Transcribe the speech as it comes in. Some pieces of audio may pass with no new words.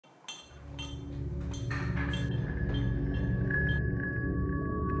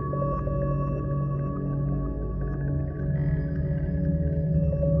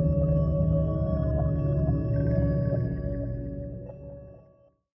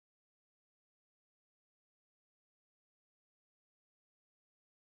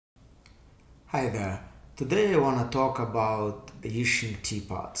Hi there. Today I want to talk about Yixing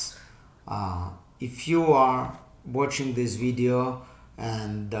teapots. If you are watching this video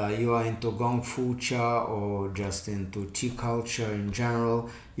and you are into Gong Fu Cha or just into tea culture in general,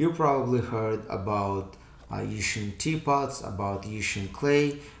 you probably heard about Yixing teapots, about Yixing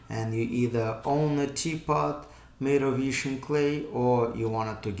clay, and you either own a teapot made of Yixing clay or you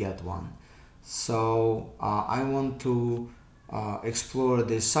wanted to get one. So I want to explore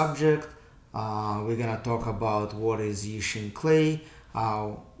this subject. We're gonna talk about what is Yixing clay,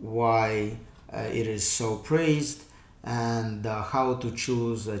 why it is so praised, and how to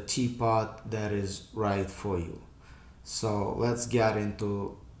choose a teapot that is right for you. So let's get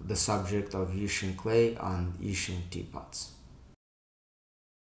into the subject of Yixing clay and Yixing teapots.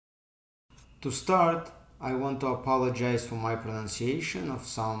 To start, I want to apologize for my pronunciation of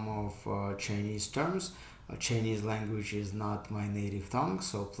some of Chinese terms. Chinese language is not my native tongue,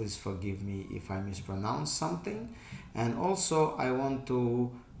 so please forgive me if I mispronounce something. And also, I want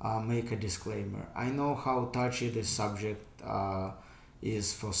to make a disclaimer. I know how touchy this subject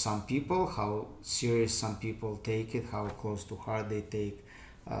is for some people, how serious some people take it, how close to heart they take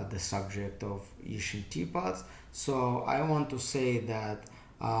the subject of Yixing teapots. So I want to say that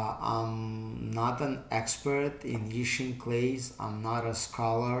I'm not an expert in Yixing clays. I'm not a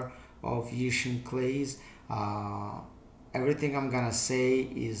scholar of Yixing clays. Everything I'm gonna say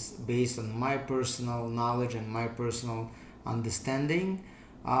is based on my personal knowledge and my personal understanding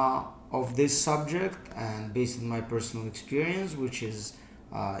of this subject, and based on my personal experience, which is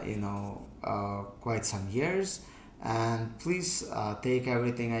quite some years. And please take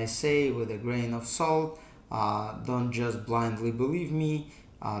everything I say with a grain of salt. Don't just blindly believe me.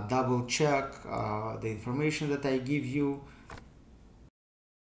 Double check the information that I give you.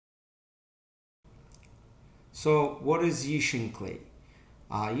 So what is Yixing clay?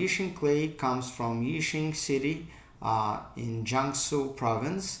 Yixing clay comes from Yixing city in Jiangsu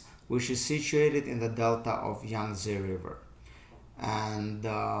province, which is situated in the delta of Yangtze River. And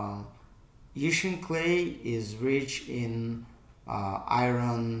Yixing clay is rich in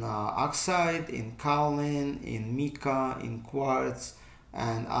iron oxide, in kaolin, in mica, in quartz,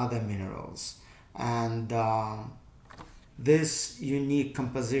 and other minerals. And this unique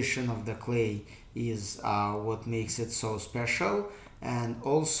composition of the clay is what makes it so special. And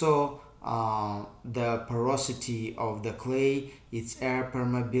also the porosity of the clay, its air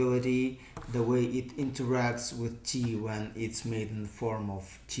permeability, the way it interacts with tea when it's made in the form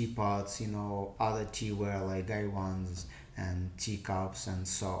of teapots, other teaware like gaiwans and teacups and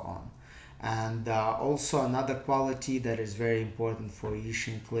so on. And also another quality that is very important for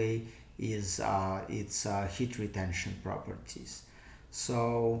Yixing clay is its heat retention properties.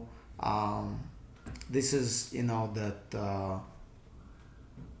 So this is that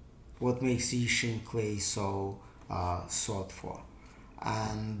what makes Yixing clay so sought for.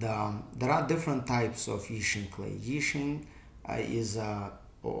 And there are different types of Yixing clay. Yixing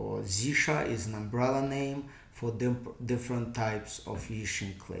or Zisha is an umbrella name for different types of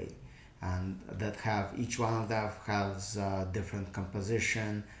Yixing clay, and that have each one of them has different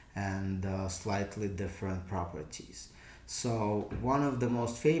composition and slightly different properties. So one of the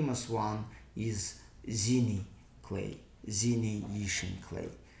most famous one is Zini clay, Zini Yixing clay.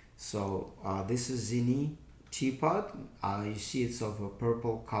 So this is Zini teapot. You see it's of a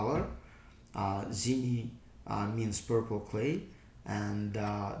purple color. Zini means purple clay, and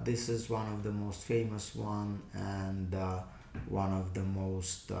this is one of the most famous one and one of the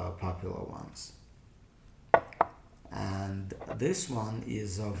most popular ones. And this one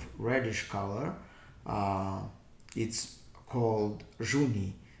is of reddish color. It's called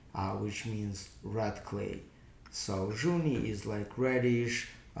Juni, which means red clay. So Juni is like reddish,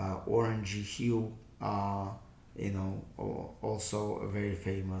 orangey hue, also a very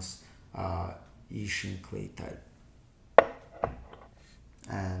famous Yixing clay type.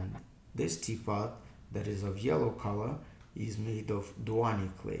 And this teapot that is of yellow color is made of Duani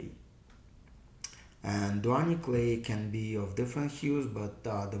clay. And Duani clay can be of different hues, but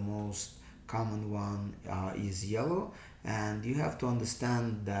the most common one is yellow. And you have to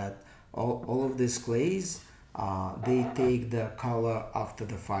understand that all of these clays, they take the color after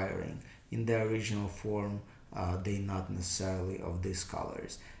the firing. In their original form, they're not necessarily of these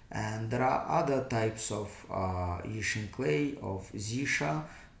colors. And there are other types of Yixing clay, of Zisha,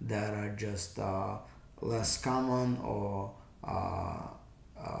 that are just less common or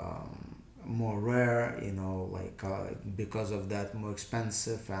more rare, because of that more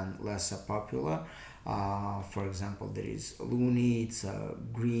expensive and less popular. For example, there is Luni, it's a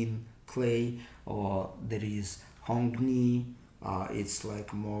green clay, or there is Hongni, it's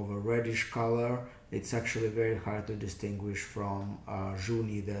like more of a reddish color. It's actually very hard to distinguish from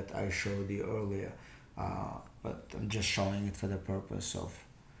Juni that I showed you earlier, but I'm just showing it for the purpose of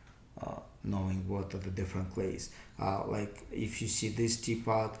knowing what are the different clays. Like if you see this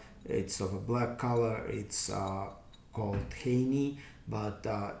teapot, it's of a black color. It's called Haney, but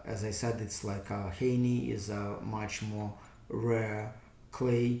as I said, it's like Haney is a much more rare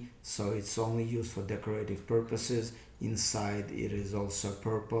clay, so it's only used for decorative purposes. Inside it is also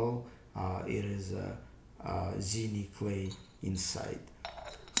purple. It is a Zini clay inside.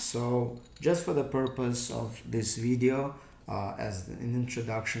 So just for the purpose of this video, as an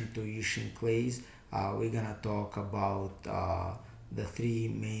introduction to Yixing clays, we're gonna talk about the three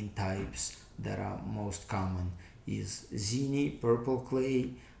main types that are most common is Zini, purple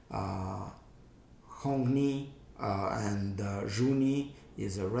clay, Hongni and Juni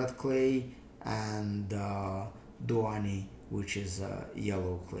is a red clay, and Duani, which is a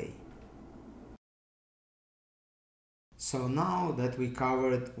yellow clay. So now that we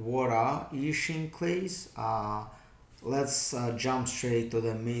covered what are Yixing clays, let's jump straight to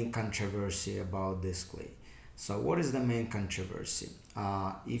the main controversy about this clay. So what is the main controversy?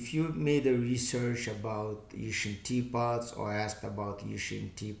 If you made a research about Yixing teapots or asked about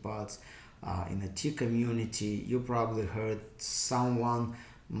Yixing teapots in the tea community, you probably heard someone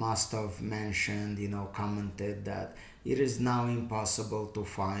must have mentioned, commented that it is now impossible to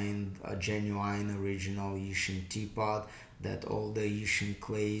find a genuine original Yixing teapot, that all the Yixing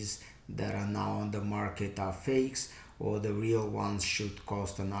clays that are now on the market are fakes, or the real ones should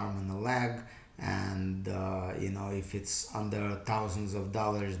cost an arm and a leg, and if it's under thousands of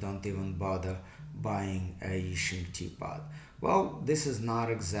dollars, don't even bother buying a Yixing teapot. Well, this is not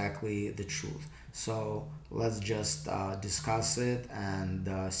exactly the truth, so let's just discuss it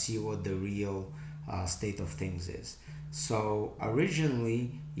and see what the real state of things is. So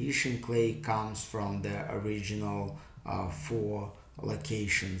originally, Yixing clay comes from the original 4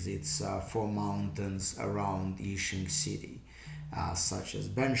 locations. It's 4 mountains around Yixing city, such as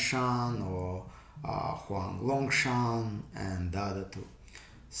Benshan or Huanglongshan and the other 2.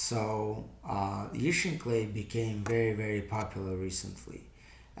 So Yixing clay became very, very popular recently,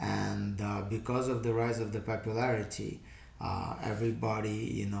 and because of the rise of the popularity,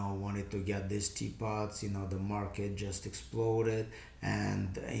 everybody wanted to get these teapots. The market just exploded,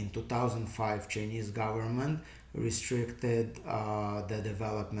 and in 2005 Chinese government restricted the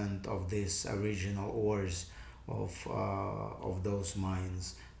development of these original ores of those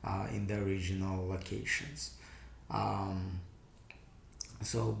mines in the original locations.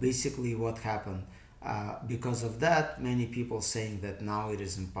 So basically what happened, because of that, many people saying that now it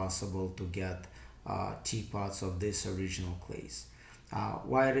is impossible to get teapots of this original clays.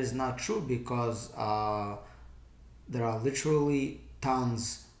 Why it is not true? Because there are literally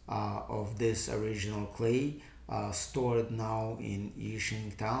tons of this original clay stored now in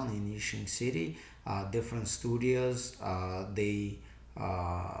Yixing town, in Yixing city. Different studios, they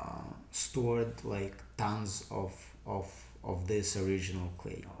stored like tons of this original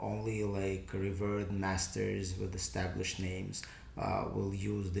clay. Only like revered masters with established names will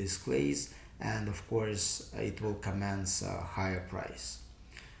use these clays, and of course it will command a higher price.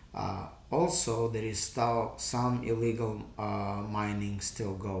 Also, there is still some illegal mining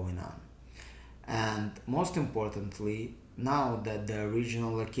still going on, and most importantly, now that the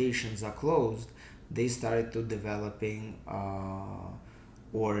original locations are closed, they started to developing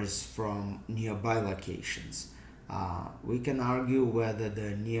ores from nearby locations. We can argue whether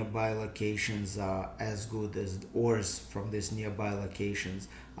the nearby locations are as good as ores from these nearby locations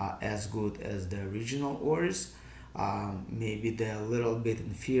are as good as the original ores. Maybe they're a little bit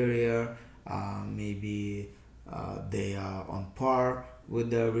inferior, maybe they are on par with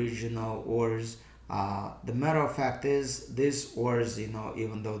the original ores. The matter of fact is, these ores,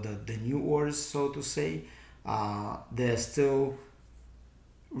 even though the new ores, so to say, they're still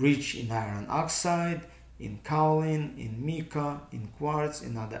rich in iron oxide, in kaolin, in mica, in quartz,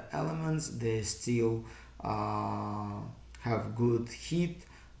 in other elements. They still have good heat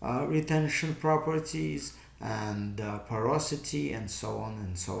retention properties and porosity and so on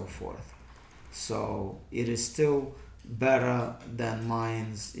and so forth. So it is still better than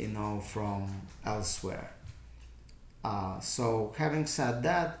mines from elsewhere. So having said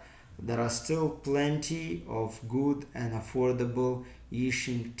that, there are still plenty of good and affordable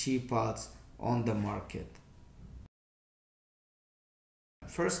Yixing teapots on the market.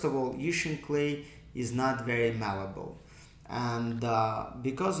 First of all, Yixing clay is not very malleable, and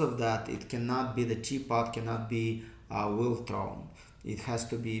because of that, the teapot cannot be will thrown. It has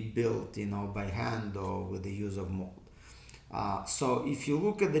to be built by hand or with the use of mold. So if you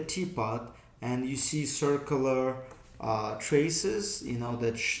look at the teapot and you see circular traces,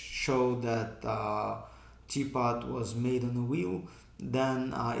 that show that teapot was made on a wheel,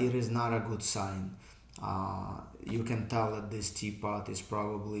 then it is not a good sign. You can tell that this teapot is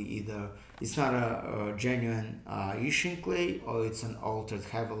probably either it's not a genuine Yixing clay, or it's an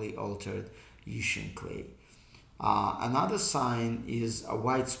heavily altered Yixing clay. Another sign is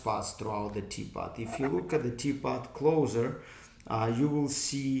white spots throughout the teapot. If you look at the teapot closer, you will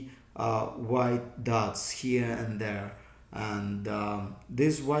see white dots here and there. And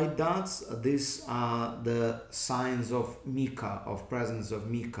these white dots, these are the signs of mica, of presence of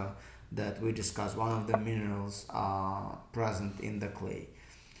mica that we discussed, one of the minerals present in the clay.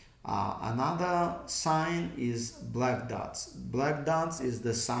 Another sign is black dots. Black dots is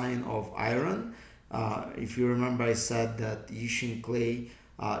the sign of iron. If you remember, I said that Yixing clay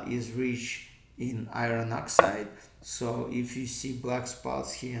is rich in iron oxide. So if you see black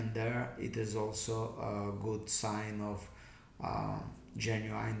spots here and there, it is also a good sign of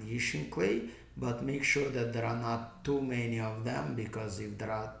genuine Yixing clay. But make sure that there are not too many of them, because if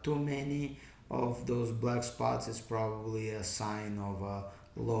there are too many of those black spots, it's probably a sign of a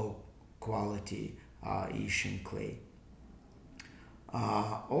low quality Yixing clay.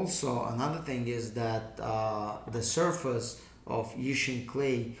 Also, another thing is that the surface of Yixing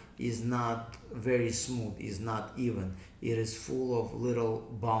clay is not very smooth, is not even. It is full of little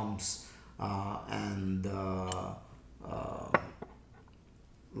bumps and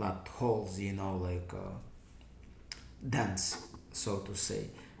like holes, like dents, so to say.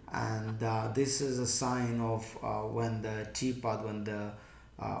 And this is a sign of when the teapot, when the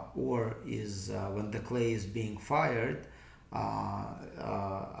ore is, when the clay is being fired,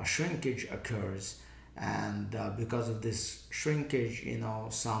 a shrinkage occurs, and because of this shrinkage,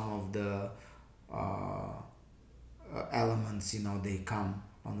 some of the elements, they come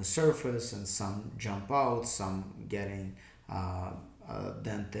on the surface, and some jump out, some getting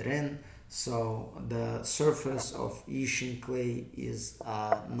dented in. So the surface of Yixing clay is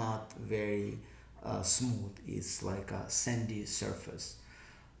not very smooth. It's like a sandy surface.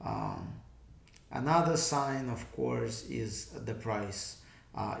 Another sign, of course, is the price.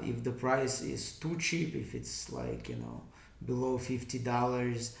 If the price is too cheap, if it's like, below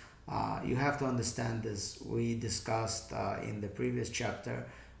 $50, you have to understand this. We discussed in the previous chapter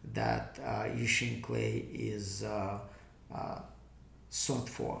that Yixing clay is sought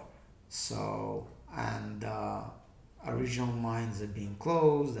for. So, and original mines are being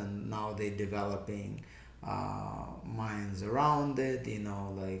closed, and now they're developing mines around it,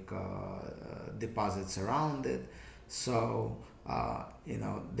 deposits around it. So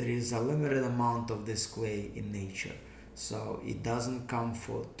there is a limited amount of this clay in nature, so it doesn't come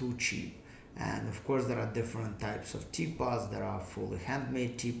for too cheap. And of course, there are different types of teapots. There are fully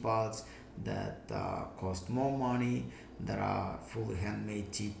handmade teapots that cost more money. There are fully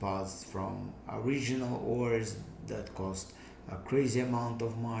handmade teapots from original ores that cost a crazy amount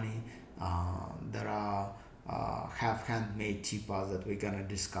of money. There are half-handmade teapots that we're gonna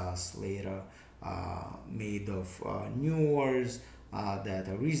discuss later, made of new ores that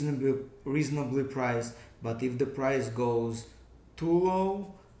are reasonably priced. But if the price goes too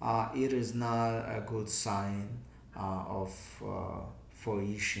low, it is not a good sign for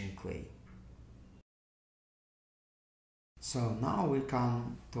Yixing clay. So now we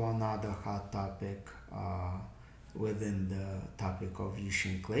come to another hot topic within the topic of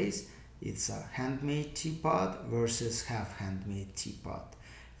Yixing clays. It's a handmade teapot versus half-handmade teapot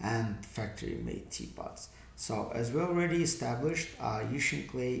and factory-made teapots. So as we already established, Yixing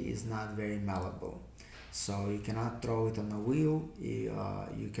clay is not very malleable. So you cannot throw it on a wheel.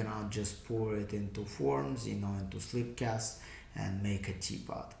 You cannot just pour it into forms, into slip casts and make a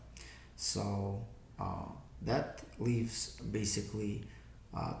teapot. So that leaves basically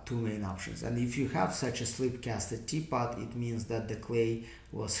two main options. And if you have such a slip casted teapot, it means that the clay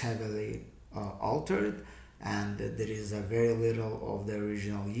was heavily altered, and there is a very little of the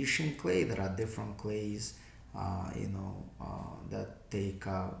original Yixing clay. There are different clays, that take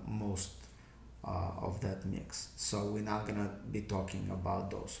most of that mix. So we're not gonna be talking about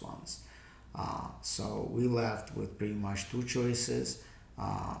those ones. So we left with pretty much two choices: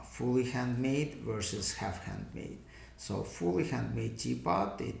 fully handmade versus half handmade. So fully handmade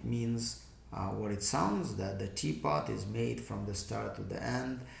teapot, it means what it sounds, that the teapot is made from the start to the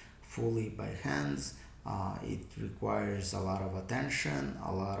end fully by hands. It requires a lot of attention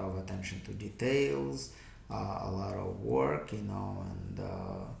to details, a lot of work, and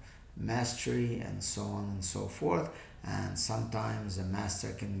mastery, and so on and so forth. and sometimes a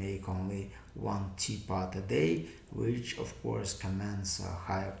master can make only one teapot a day, which of course commands a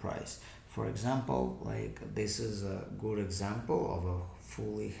higher price. For example, like this is a good example of a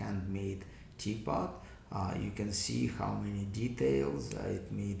fully handmade teapot. You can see how many details.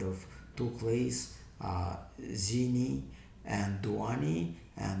 It's made of two clays, zini and duani,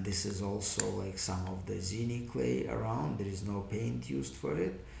 and this is also like some of the zini clay around. There is no paint used for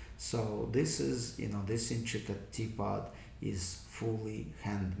it. So this is, this intricate teapot is fully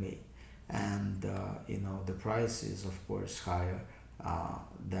handmade, and the price is of course higher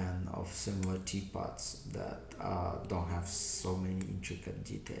than of similar teapots that don't have so many intricate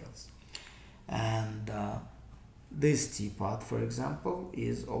details. And this teapot, for example,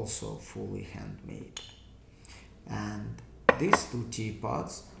 is also fully handmade. And these two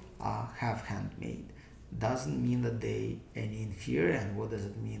teapots are half handmade. Doesn't mean that they any inferior. And what does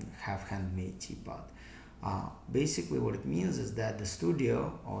it mean, half handmade teapot? Basically what it means is that the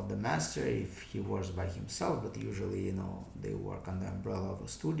studio or the master, if he works by himself, but usually they work under the umbrella of a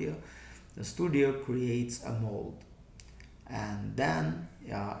studio, the studio creates a mold, and then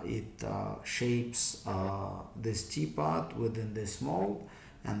it shapes this teapot within this mold,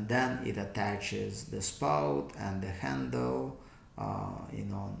 and then it attaches the spout and the handle,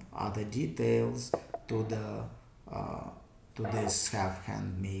 other details to this half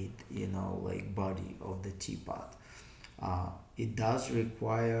handmade like body of the teapot. It does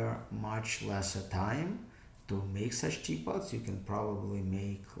require much lesser time to make such teapots. You can probably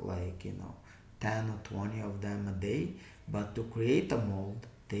make like 10 or 20 of them a day, but to create a mold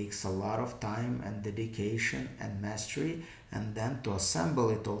takes a lot of time and dedication and mastery, and then to assemble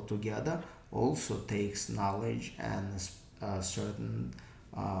it all together also takes knowledge and a certain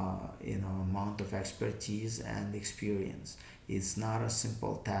amount of expertise and experience. It's not a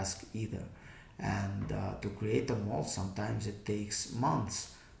simple task either, and to create a mold sometimes it takes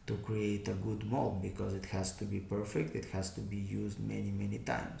months to create a good mold, because it has to be perfect, it has to be used many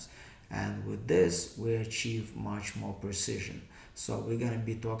times, and with this we achieve much more precision. So we're going to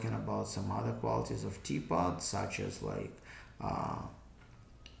be talking about some other qualities of teapot, such as like how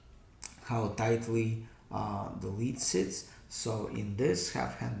tightly the lid sits. So in this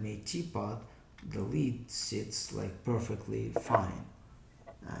half handmade teapot, the lid sits like perfectly fine,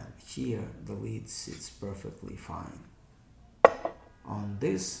 and here the lid sits perfectly fine. On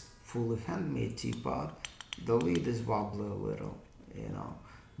this fully handmade teapot, the lid is wobbly a little,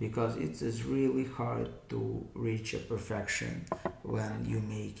 because it is really hard to reach a perfection when you're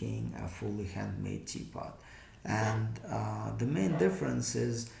making a fully handmade teapot. And the main difference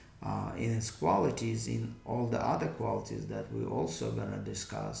is in its qualities. In all the other qualities that we're also gonna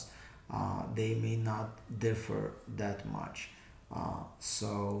discuss, they may not differ that much.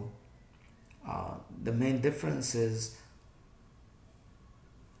 The main difference is,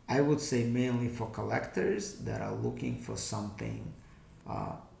 I would say, mainly for collectors that are looking for something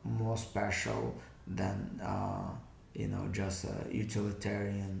more special than just a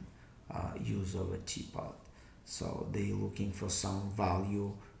utilitarian use of a teapot. So they're looking for some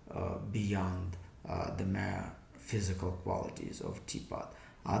value beyond the mere physical qualities of teapot.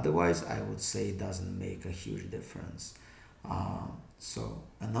 Otherwise, I would say it doesn't make a huge difference. So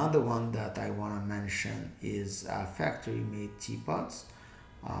another one that I want to mention is factory-made teapots.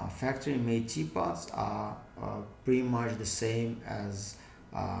 Factory-made teapots are pretty much the same as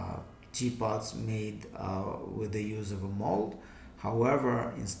teapots made with the use of a mold.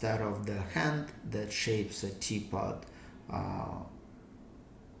 However, instead of the hand that shapes a teapot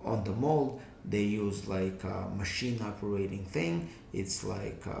on the mold, they use like a machine operating thing. It's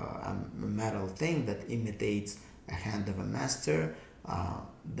like a metal thing that imitates a hand of a master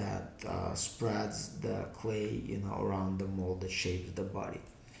that spreads the clay around the mold that shapes the body.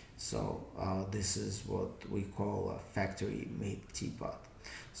 So this is what we call a factory made teapot.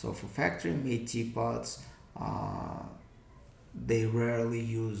 So for factory made teapots, they rarely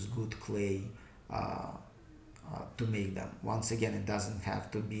use good clay to make them. Once again, it doesn't have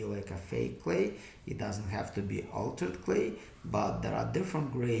to be like a fake clay, it doesn't have to be altered clay, but there are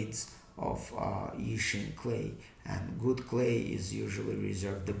different grades of Yixing clay, and good clay is usually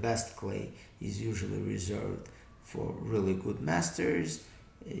reserved, the best clay is usually reserved for really good masters,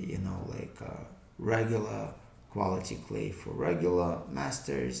 like regular quality clay for regular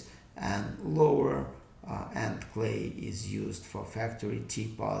masters, and lower and clay is used for factory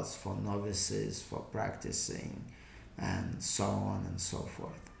teapots, for novices, for practicing, and so on and so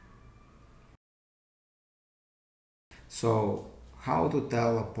forth. So how to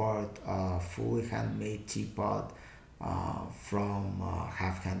tell apart a fully handmade teapot from a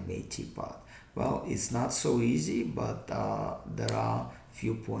half handmade teapot? Well, it's not so easy, but there are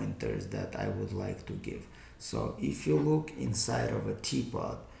few pointers that I would like to give. So if you look inside of a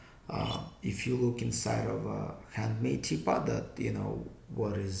teapot, if you look inside of a handmade teapot, that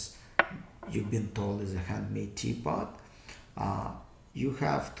what is you've been told is a handmade teapot, you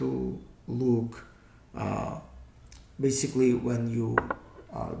have to look, basically when you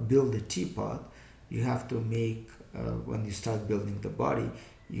build a teapot, you have to make, when you start building the body,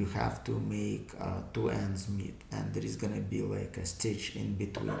 you have to make two ends meet, and there is gonna be like a stitch in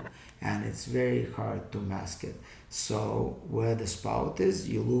between, and it's very hard to mask it. So where the spout is,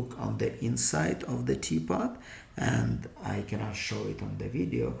 you look on the inside of the teapot, and I cannot show it on the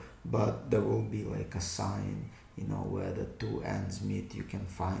video, but there will be like a sign, where the two ends meet. You can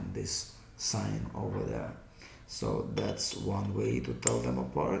find this sign over there. So that's one way to tell them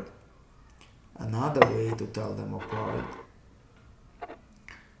apart. Another way to tell them apart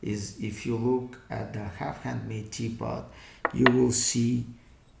is if you look at the half-handmade teapot, you will see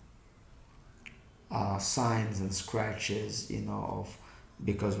signs and scratches,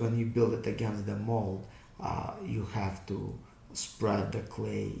 because when you build it against the mold, you have to spread the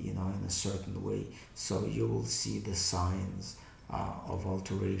clay, in a certain way. So you will see the signs of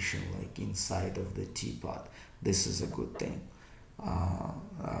alteration, like inside of the teapot. This is a good thing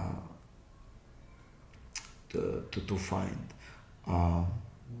to find.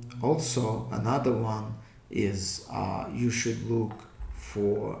 Also, another one is you should look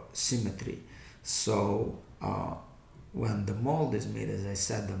for symmetry. So when the mold is made, as I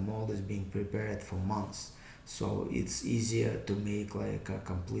said, the mold is being prepared for months. So it's easier to make like a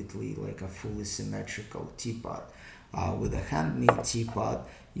completely, like a fully symmetrical teapot. With a handmade teapot,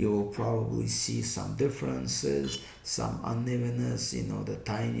 you will probably see some differences, some unevenness, the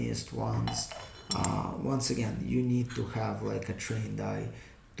tiniest ones. Once again, you need to have like a trained eye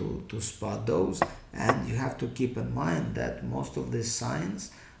to spot those, and you have to keep in mind that most of these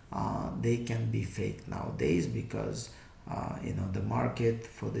signs, they can be faked nowadays, because the market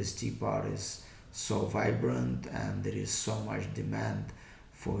for this teapot is so vibrant, and there is so much demand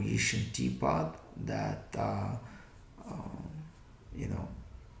for Yixing teapot that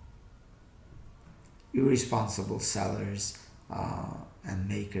irresponsible sellers and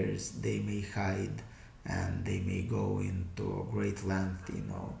makers, they may hide, and they may go into a great length,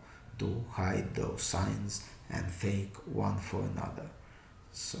 to hide those signs and fake one for another.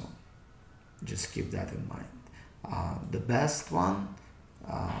 So just keep that in mind. The best one,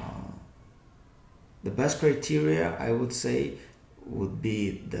 the best criteria, I would say, would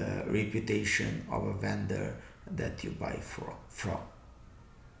be the reputation of a vendor that you buy from.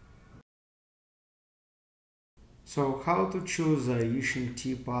 So how to choose a Yixing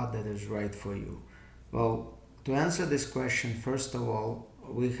teapot that is right for you? Well, to answer this question, first of all,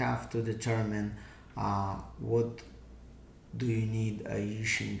 we have to determine what do you need a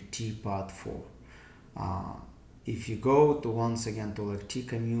Yixing teapot for. If you go to, once again, to like tea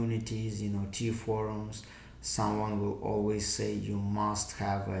communities, tea forums, someone will always say you must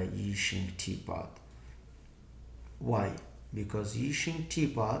have a Yixing teapot. Why? Because Yixing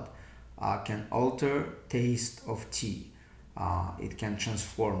teapot can alter taste of tea. It can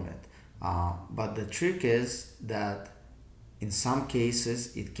transform it. But the trick is that in some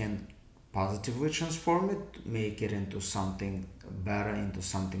cases it can positively transform it, make it into something better, into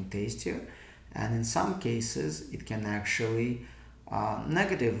something tastier, and in some cases it can actually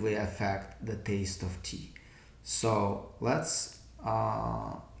negatively affect the taste of tea. So let's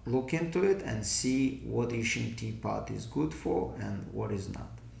look into it and see what Yixing teapot is good for and what is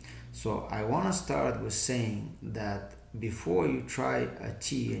not. So I want to start with saying that before you try a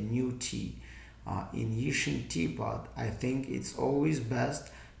new tea in Yixing teapot, I think it's always best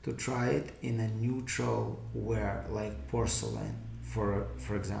to try it in a neutral ware, like porcelain, for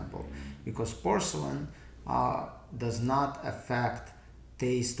example, because porcelain does not affect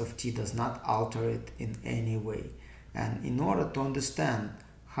taste of tea, does not alter it in any way. And in order to understand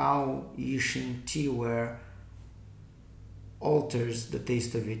how Yixing teaware alters the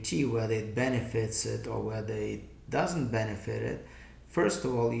taste of your tea, whether it benefits it or whether it doesn't benefit it, first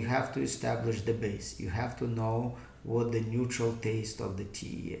of all, you have to establish the base. You have to know what the neutral taste of the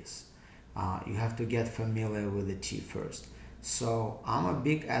tea is. You have to get familiar with the tea first. So I'm a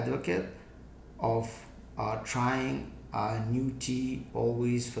big advocate of trying a new tea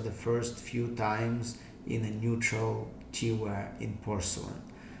always for the first few times in a neutral teaware in porcelain.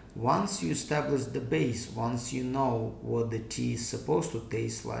 Once you establish the base, once you know what the tea is supposed to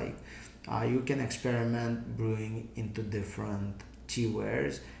taste like, you can experiment brewing into different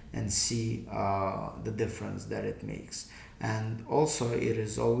teawares, and see the difference that it makes. And also it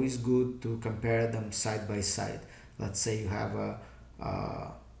is always good to compare them side by side. Let's say you have a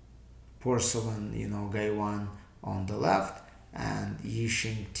porcelain, gaiwan on the left and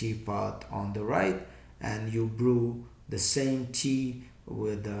Yixing teapot on the right, and you brew the same tea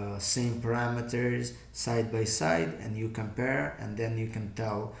with the same parameters side by side, and you compare, and then you can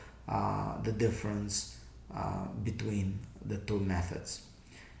tell the difference between the two methods.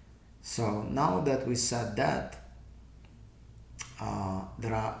 So now that we said that,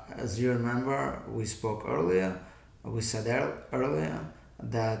 there are, as you remember, we said earlier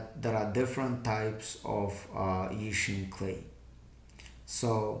that there are different types of Yixing clay.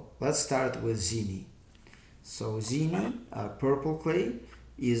 So let's start with Zini. So Zini, purple clay,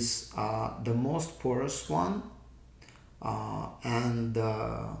 is the most porous one, and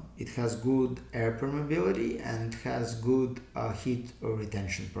it has good air permeability and has good heat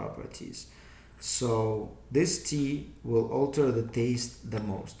retention properties. So this tea will alter the taste the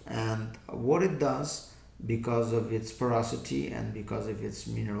most, and what it does, because of its porosity and because of its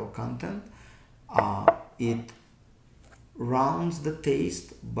mineral content, it rounds the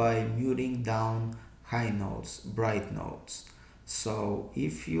taste by muting down high notes, bright notes. So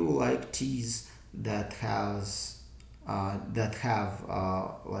if you like teas that have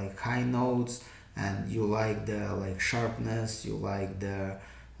like high notes, and you like the sharpness, you like the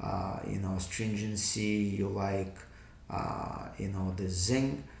stringency, you like the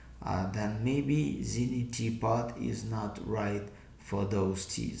zing, then maybe Zini teapot is not right for those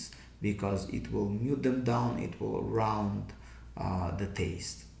teas, because it will mute them down, it will round the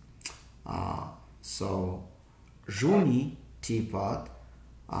taste. So Juni teapot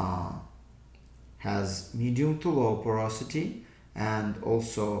has medium to low porosity and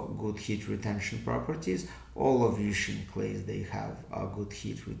also good heat retention properties. All of Yixing clays, they have good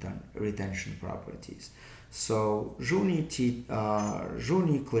heat retention properties. So Juni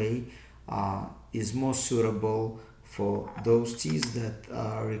clay is more suitable for those teas that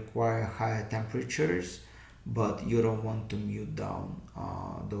require higher temperatures, but you don't want to mute down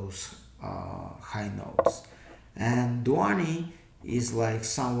those high notes. And Duani is like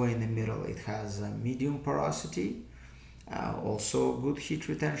somewhere in the middle. It has a medium porosity, also good heat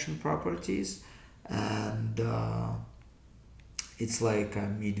retention properties, and it's like a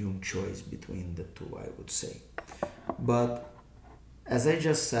medium choice between the two, I would say. But as I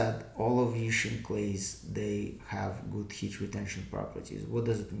just said, all of Yixing clays, they have good heat retention properties. What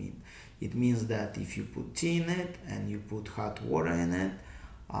does it mean? It means that if you put tea in it and you put hot water in it,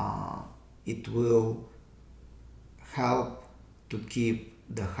 it will help to keep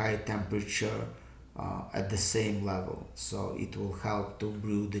the high temperature at the same level. So it will help to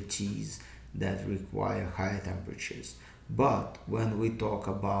brew the teas that require higher temperatures. But when we talk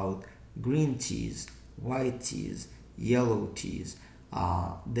about green teas, white teas, yellow teas,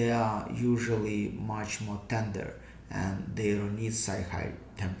 they are usually much more tender, and they don't need such high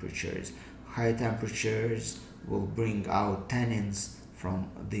temperatures. High temperatures will bring out tannins from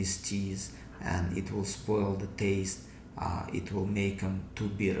these teas, and it will spoil the taste. It will make them too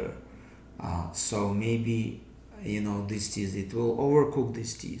bitter. So maybe these teas, it will overcook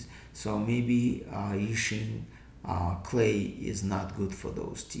these teas. So maybe Yixing clay is not good for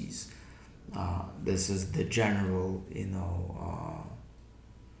those teas. This is the general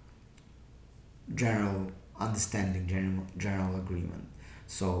general understanding, general agreement.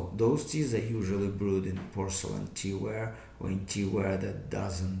 So those teas are usually brewed in porcelain teaware, or in teaware that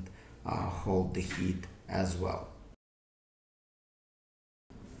doesn't hold the heat as well.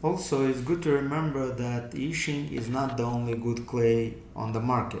 Also, it's good to remember that Yixing is not the only good clay on the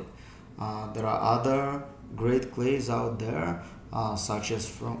market. There are other great clays out there, such as,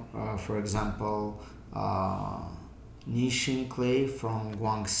 for example, Yixing clay from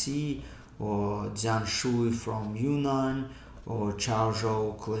Guangxi, or Jianshui from Yunnan, or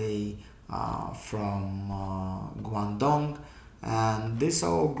Chaozhou clay from Guangdong. And these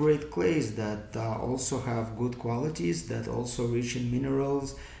are all great clays that also have good qualities, that also rich in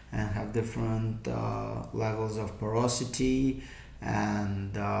minerals and have different levels of porosity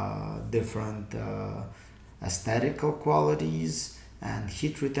and different aesthetical qualities and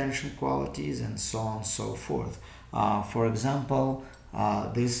heat retention qualities, and so on and so forth. For example,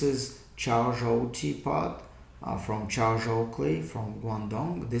 this is Chaozhou teapot from Chaozhou clay from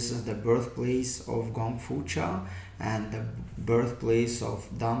Guangdong. This is the birthplace of Gong Fu Cha and the birthplace of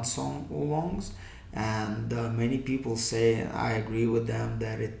Dansong oolongs. And many people say, and I agree with them,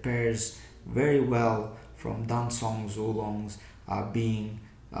 that it pairs very well from Dansong's oolongs, being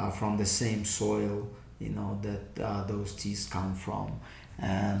from the same soil that those teas come from.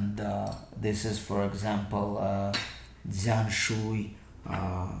 And this is, for example, Jianshui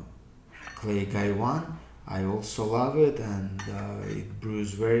clay Gaiwan. I also love it, and it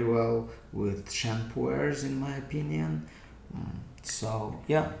brews very well with shampoers, in my opinion. So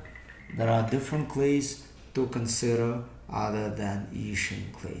yeah, there are different clays to consider other than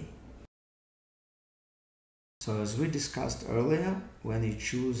Yixing clay. So as we discussed earlier, when you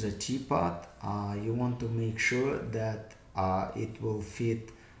choose a teapot, you want to make sure that it will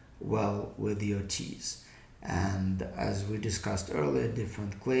fit well with your teas. And as we discussed earlier,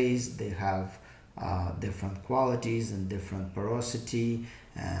 different clays, they have different qualities and different porosity,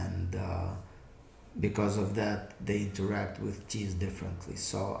 and because of that they interact with teas differently.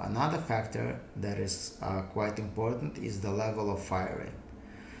 So another factor that is quite important is the level of firing.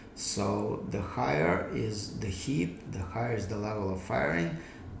 So the higher is the heat, the higher is the level of firing,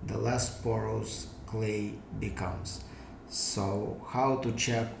 the less porous clay becomes. So how to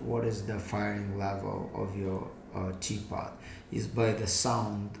check what is the firing level of your teapot is by the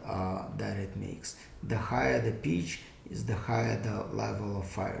sound that it makes. The higher the pitch is the higher the level of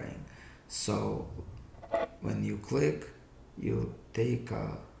firing. So when you click, you take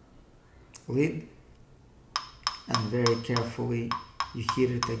a lid and very carefully you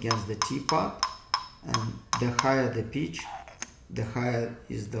hit it against the teapot, and the higher the pitch, the higher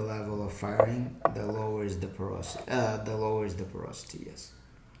is the level of firing, the lower is the porosity. Yes.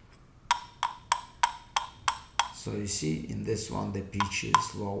 So you see, in this one the pitch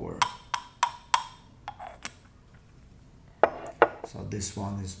is lower. So this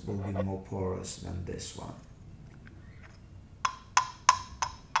one will be more porous than this one.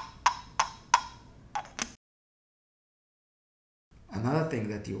 Another thing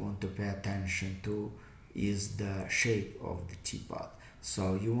that you want to pay attention to is the shape of the teapot.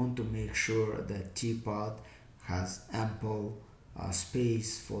 So you want to make sure that teapot has ample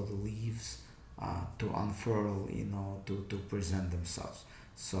space for the leaves to unfurl, to present themselves.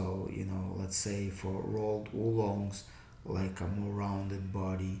 So, let's say for rolled oolongs, like a more rounded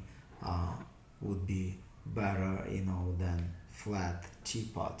body would be better, than flat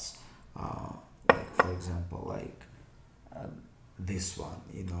teapots. Like, for example, like this one,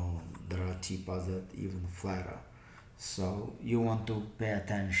 there are teapots that even flatter. So you want to pay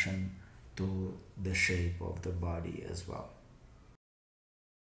attention to the shape of the body as well.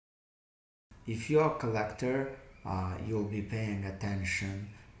 If you're a collector, you'll be paying attention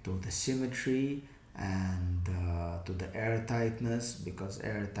to the symmetry and to the air tightness, because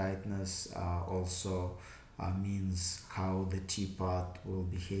air tightness also means how the teapot will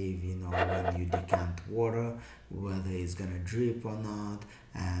behave, when you decant water, whether it's gonna drip or not,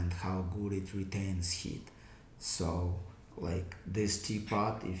 and how good it retains heat. So like this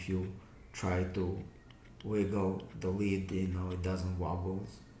teapot, if you try to wiggle the lid, it doesn't wobble.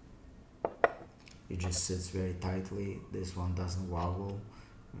 It just sits very tightly. This one doesn't wobble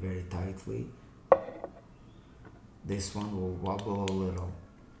very tightly. This one will wobble a little,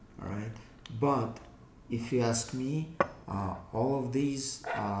 all right? But if you ask me, all of these,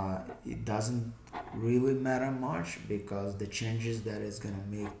 it doesn't really matter much, because the changes that it's gonna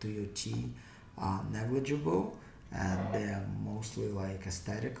make to your tea are negligible, and they're mostly like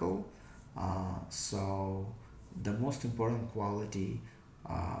aesthetical. So the most important quality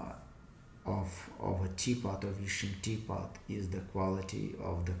of a teapot, of Yixing teapot, is the quality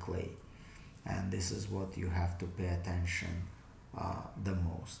of the clay, and this is what you have to pay attention the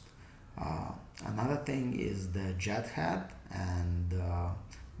most. Another thing is the jet head and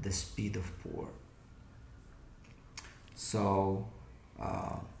the speed of pour. So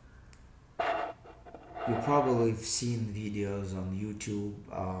you probably have seen videos on YouTube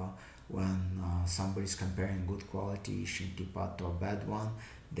when somebody's comparing good quality Yixing teapot to a bad one.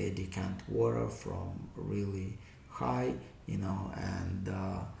 They decant water from really high, and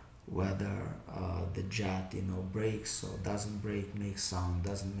whether the jet, breaks or doesn't break, makes sound,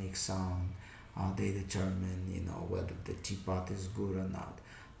 doesn't make sound. They determine, whether the teapot is good or not.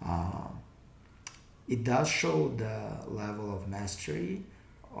 It does show the level of mastery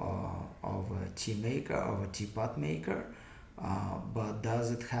of a tea maker, of a teapot maker, but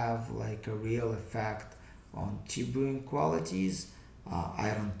does it have like a real effect on tea brewing qualities?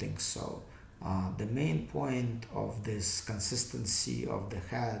 I don't think so. The main point of this consistency of the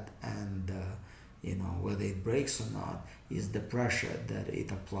head and whether it breaks or not is the pressure that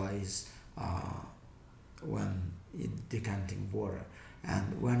it applies when it decanting water.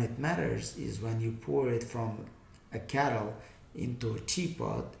 And when it matters is when you pour it from a kettle into a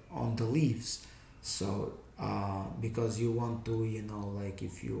teapot on the leaves. So because you want to, like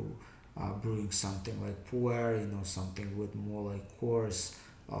if you brewing something like pu'er, something with more like coarse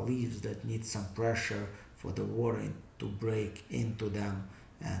leaves that need some pressure for the water to break into them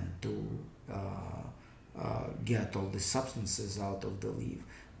and to get all the substances out of the leaf.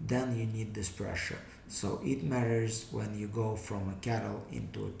 Then you need this pressure. So it matters when you go from a kettle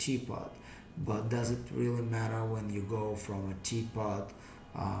into a teapot, but does it really matter when you go from a teapot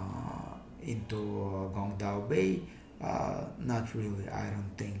into a Gong Dao Bei? Not really. I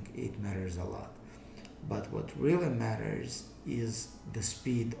don't think it matters a lot. But what really matters is the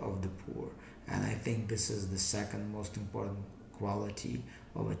speed of the pour. And I think this is the second most important quality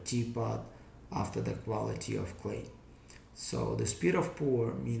of a teapot after the quality of clay. So the speed of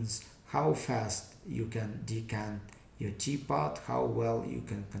pour means how fast you can decant your teapot, how well you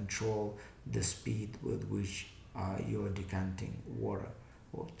can control the speed with which you're decanting water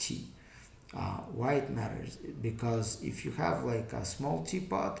or tea. Why it matters? Because if you have like a small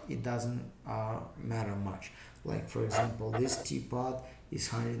teapot, it doesn't matter much. Like for example, this teapot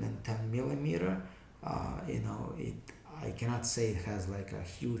is 110 millimeter. I cannot say it has like a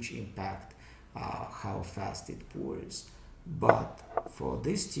huge impact how fast it pours. But for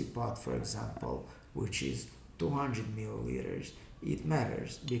this teapot, for example, which is 200 milliliters, it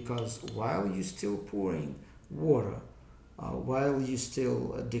matters because while you're still pouring water, while you're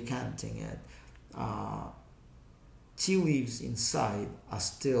still decanting it, tea leaves inside are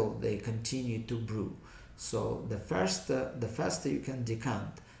still, they continue to brew. So the faster you can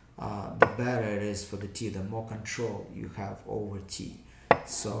decant, the better it is for the tea, the more control you have over tea.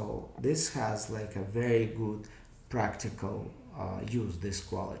 So this has like a very good practical use, this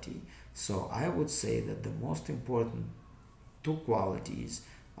quality. So I would say that the most important two qualities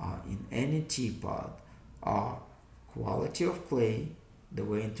in any teapot are quality of clay, the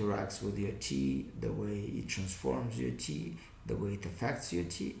way it interacts with your tea, the way it transforms your tea, the way it affects your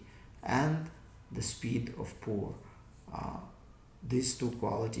tea, and the speed of pour. These two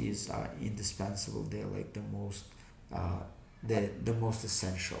qualities are indispensable. They're like the most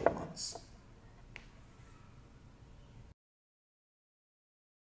essential ones.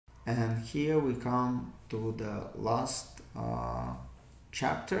 And here we come to the last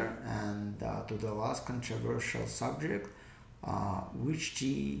chapter and to the last controversial subject, which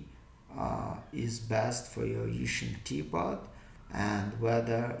tea is best for your Yixing teapot, and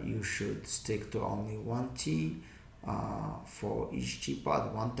whether you should stick to only one tea for each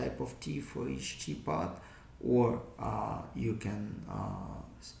teapot, one type of tea for each teapot, or you can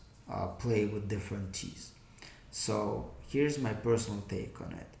play with different teas. So here's my personal take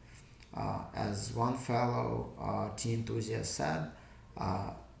on it. As one fellow tea enthusiast said,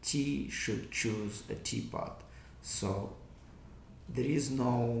 tea should choose a teapot. So there is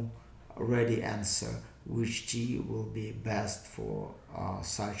no ready answer which tea will be best for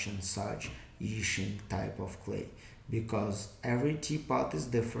such and such Yixing type of clay, because every teapot is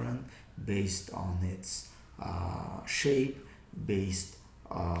different based on its shape, based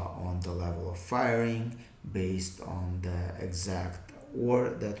on the level of firing, based on the exact ore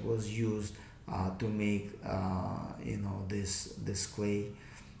that was used to make this clay.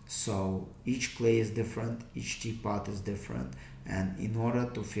 So each clay is different, each teapot is different, and in order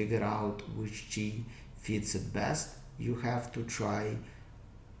to figure out which tea fits it best, you have to try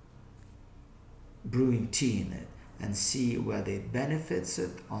brewing tea in it and see whether it benefits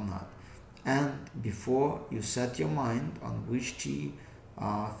it or not. And before you set your mind on which tea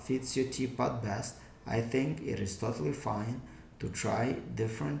fits your teapot best, I think it is totally fine to try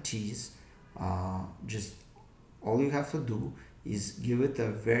different teas. Just all you have to do is give it a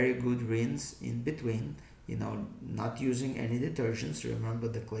very good rinse in between, not using any detergents. Remember,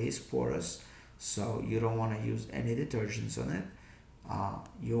 the clay is porous, so you don't want to use any detergents on it.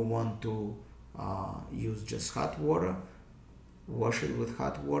 You want to use just hot water, wash it with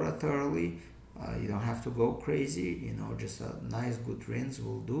hot water thoroughly. You don't have to go crazy, just a nice good rinse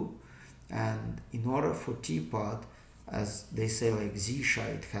will do. And in order for teapot, as they say, like Zisha,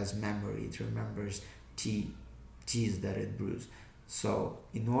 it has memory, it remembers teas that it brews. So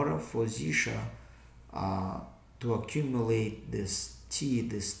in order for Zisha to accumulate this tea,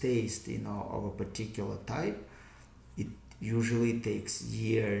 this taste, of a particular type, it usually takes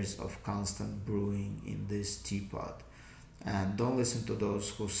years of constant brewing in this teapot. And don't listen to those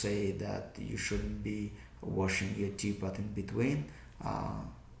who say that you shouldn't be washing your teapot in between.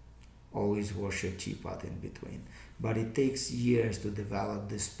 Always wash your teapot in between. But it takes years to develop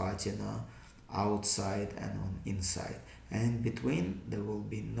this patina outside and on inside. And in between, there will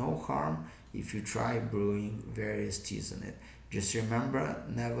be no harm if you try brewing various teas in it. Just remember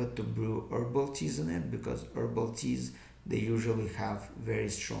never to brew herbal teas in it, because herbal teas They usually have very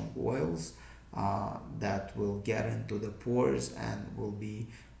strong oils that will get into the pores and will be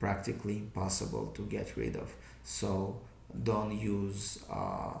practically impossible to get rid of. So don't use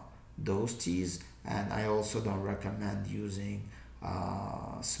those teas, and I also don't recommend using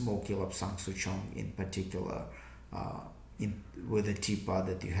smoky lapsang souchong in particular with a teapot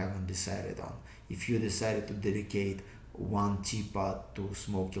that you haven't decided on. If you decided to dedicate one teapot to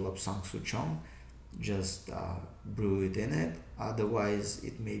smoky lapsang souchong, just brew it in it. Otherwise,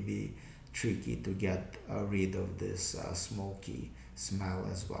 it may be tricky to get rid of this smoky smell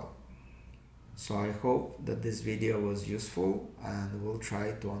as well. So I hope that this video was useful, and we'll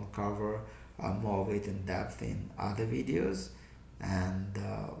try to uncover more of it in depth in other videos. And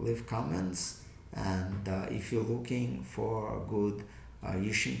leave comments, and if you're looking for a good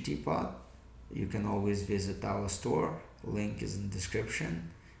Yixing teapot, you can always visit our store. Link is in the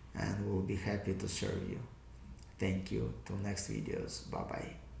description, and we'll be happy to serve you. Thank you. Till next videos. Bye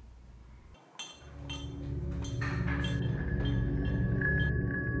bye.